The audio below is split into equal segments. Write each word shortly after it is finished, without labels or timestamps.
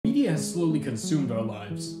media has slowly consumed our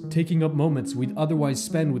lives, taking up moments we'd otherwise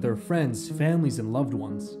spend with our friends, families, and loved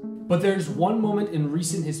ones. But there's one moment in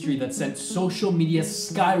recent history that sent social media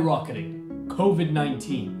skyrocketing: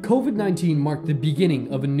 COVID-19. COVID-19 marked the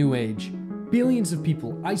beginning of a new age. Billions of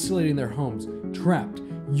people isolated in their homes, trapped,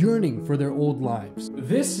 yearning for their old lives.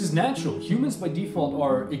 This is natural. Humans by default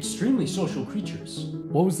are extremely social creatures.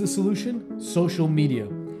 What was the solution? Social media.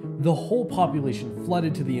 The whole population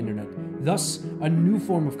flooded to the internet. Thus, a new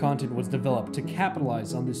form of content was developed to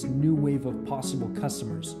capitalize on this new wave of possible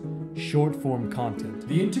customers: short-form content.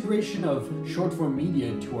 The integration of short-form media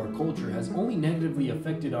into our culture has only negatively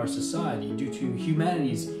affected our society due to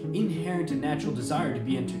humanity's inherent and natural desire to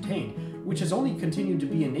be entertained, which has only continued to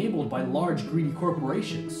be enabled by large, greedy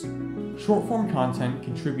corporations. Short-form content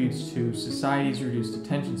contributes to society's reduced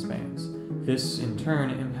attention spans. This, in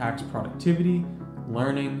turn, impacts productivity,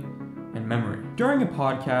 learning, and memory. During a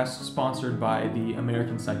podcast sponsored by the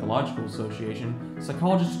American Psychological Association,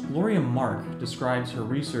 psychologist Gloria Mark describes her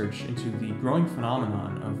research into the growing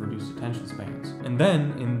phenomenon of reduced attention spans. And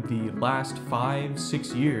then, in the last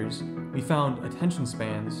 5-6 years, we found attention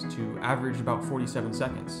spans to average about 47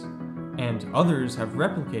 seconds. And others have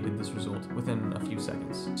replicated this result within a few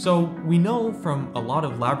seconds. So we know from a lot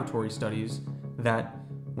of laboratory studies that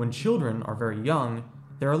when children are very young,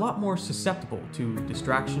 they're a lot more susceptible to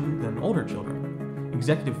distraction than older children.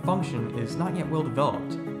 Executive function is not yet well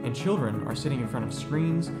developed, and children are sitting in front of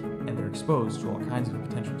screens and they're exposed to all kinds of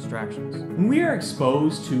potential distractions. When we are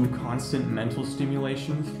exposed to constant mental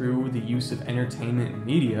stimulation through the use of entertainment and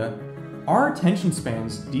media, our attention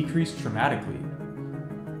spans decrease dramatically.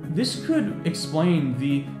 This could explain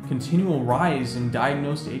the continual rise in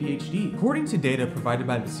diagnosed ADHD. According to data provided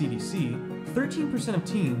by the CDC, 13% of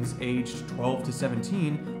teens aged 12 to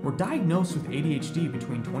 17 were diagnosed with ADHD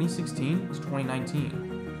between 2016 to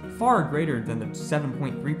 2019, far greater than the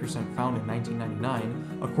 7.3% found in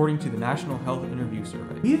 1999, according to the National Health Interview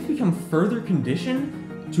Survey. We have become further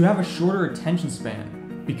conditioned to have a shorter attention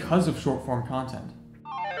span because of short-form content.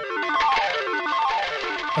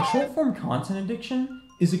 A short-form content addiction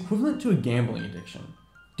is equivalent to a gambling addiction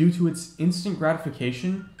due to its instant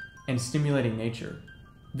gratification and stimulating nature.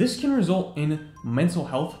 This can result in mental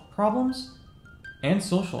health problems and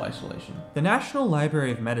social isolation. The National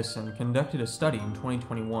Library of Medicine conducted a study in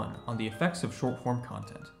 2021 on the effects of short-form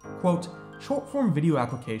content. Quote, "Short-form video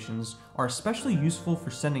applications are especially useful for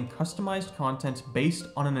sending customized content based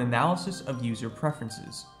on an analysis of user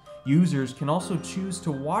preferences. Users can also choose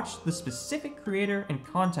to watch the specific creator and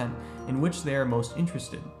content in which they are most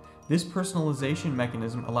interested. This personalization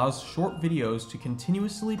mechanism allows short videos to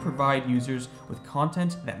continuously provide users with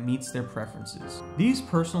content that meets their preferences. These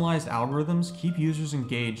personalized algorithms keep users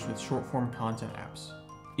engaged with short-form content apps.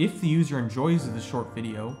 If the user enjoys the short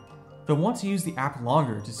video, they'll want to use the app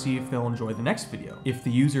longer to see if they'll enjoy the next video. If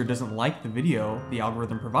the user doesn't like the video the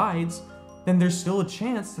algorithm provides, then there's still a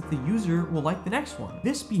chance that the user will like the next one.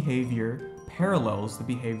 This behavior parallels the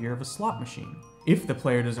behavior of a slot machine. If the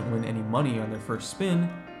player doesn't win any money on their first spin,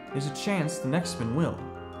 there's a chance the next spin will.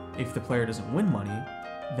 If the player doesn't win money,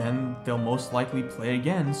 then they'll most likely play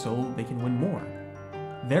again so they can win more.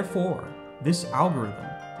 Therefore, this algorithm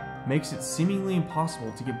makes it seemingly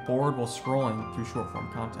impossible to get bored while scrolling through short-form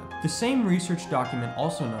content. The same research document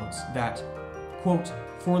also notes that, quote,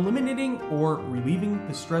 "For eliminating or relieving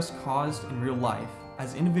the stress caused in real life,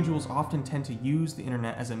 as individuals often tend to use the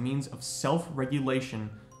internet as a means of self-regulation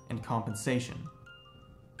and compensation.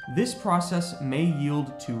 This process may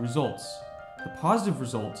yield two results. The positive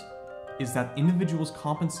result is that individuals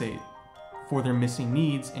compensate for their missing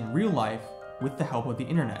needs in real life with the help of the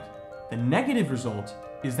internet. The negative result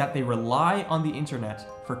is that they rely on the internet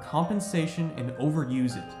for compensation and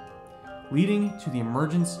overuse it, leading to the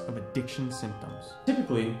emergence of addiction symptoms."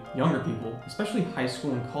 Typically, younger people, especially high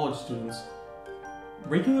school and college students,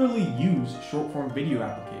 regularly use short-form video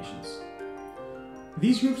applications.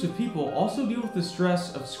 These groups of people also deal with the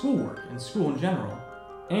stress of schoolwork and school in general,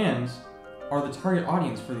 and are the target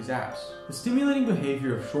audience for these apps. The stimulating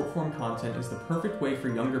behavior of short-form content is the perfect way for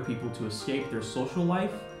younger people to escape their social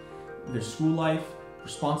life, their school life,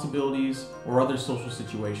 responsibilities, or other social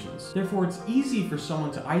situations. Therefore, it's easy for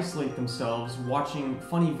someone to isolate themselves watching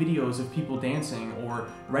funny videos of people dancing or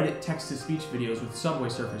Reddit text-to-speech videos with Subway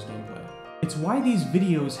Surfers gameplay. It's why these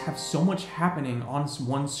videos have so much happening on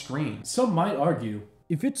one screen. Some might argue,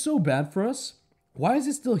 if it's so bad for us, why is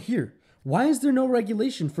it still here? Why is there no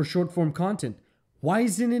regulation for short-form content? Why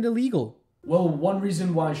isn't it illegal? Well, one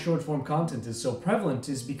reason why short-form content is so prevalent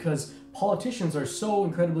is because politicians are so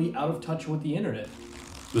incredibly out of touch with the internet.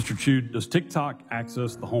 Mr. Chu, does TikTok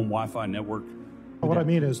access the home Wi-Fi network? What I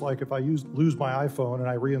mean is, like, if I lose my iPhone and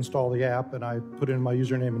I reinstall the app and I put in my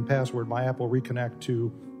username and password, my app will reconnect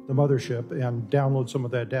to the mothership and download some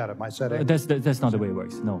of that data. My settings. That's not the way it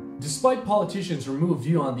works, no. Despite politicians' removed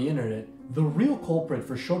view on the internet, the real culprit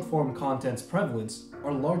for short-form content's prevalence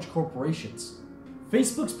are large corporations.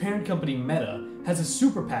 Facebook's parent company Meta has a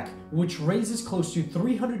super PAC which raises close to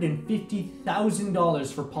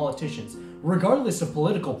 $350,000 for politicians, regardless of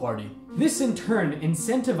political party. This in turn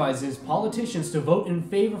incentivizes politicians to vote in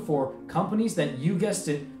favor for companies that, you guessed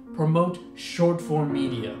it, promote short-form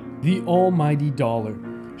media. The almighty dollar.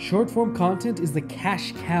 Short-form content is the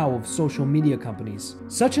cash cow of social media companies.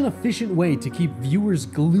 Such an efficient way to keep viewers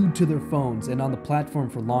glued to their phones and on the platform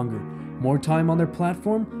for longer. More time on their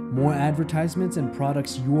platform, more advertisements and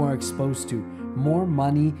products you are exposed to, more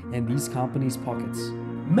money in these companies' pockets.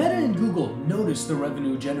 Meta and Google noticed the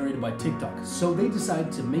revenue generated by TikTok, so they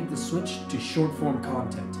decided to make the switch to short-form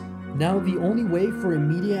content. Now the only way for a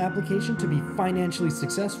media application to be financially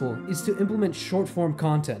successful is to implement short-form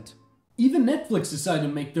content. Even Netflix decided to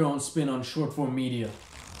make their own spin on short-form media.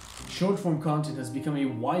 Short-form content has become a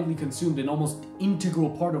widely consumed and almost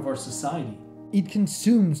integral part of our society. It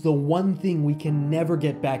consumes the one thing we can never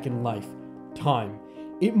get back in life: time.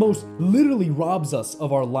 It most literally robs us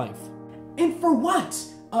of our life. And for what?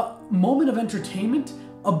 A moment of entertainment?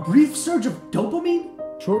 A brief surge of dopamine?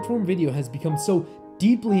 Short-form video has become so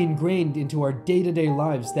deeply ingrained into our day-to-day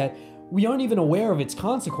lives that we aren't even aware of its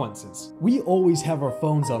consequences. We always have our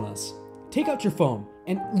phones on us. Take out your phone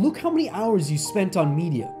and look how many hours you spent on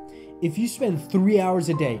media. If you spend 3 hours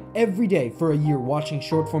a day, every day for a year watching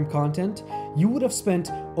short-form content, you would have spent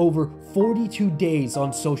over 42 days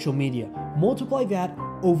on social media. Multiply that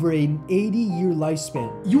over an 80-year lifespan.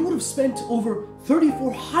 You would have spent over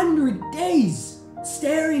 3,400 days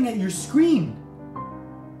staring at your screen.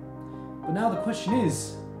 But now the question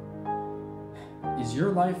is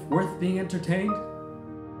your life worth being entertained?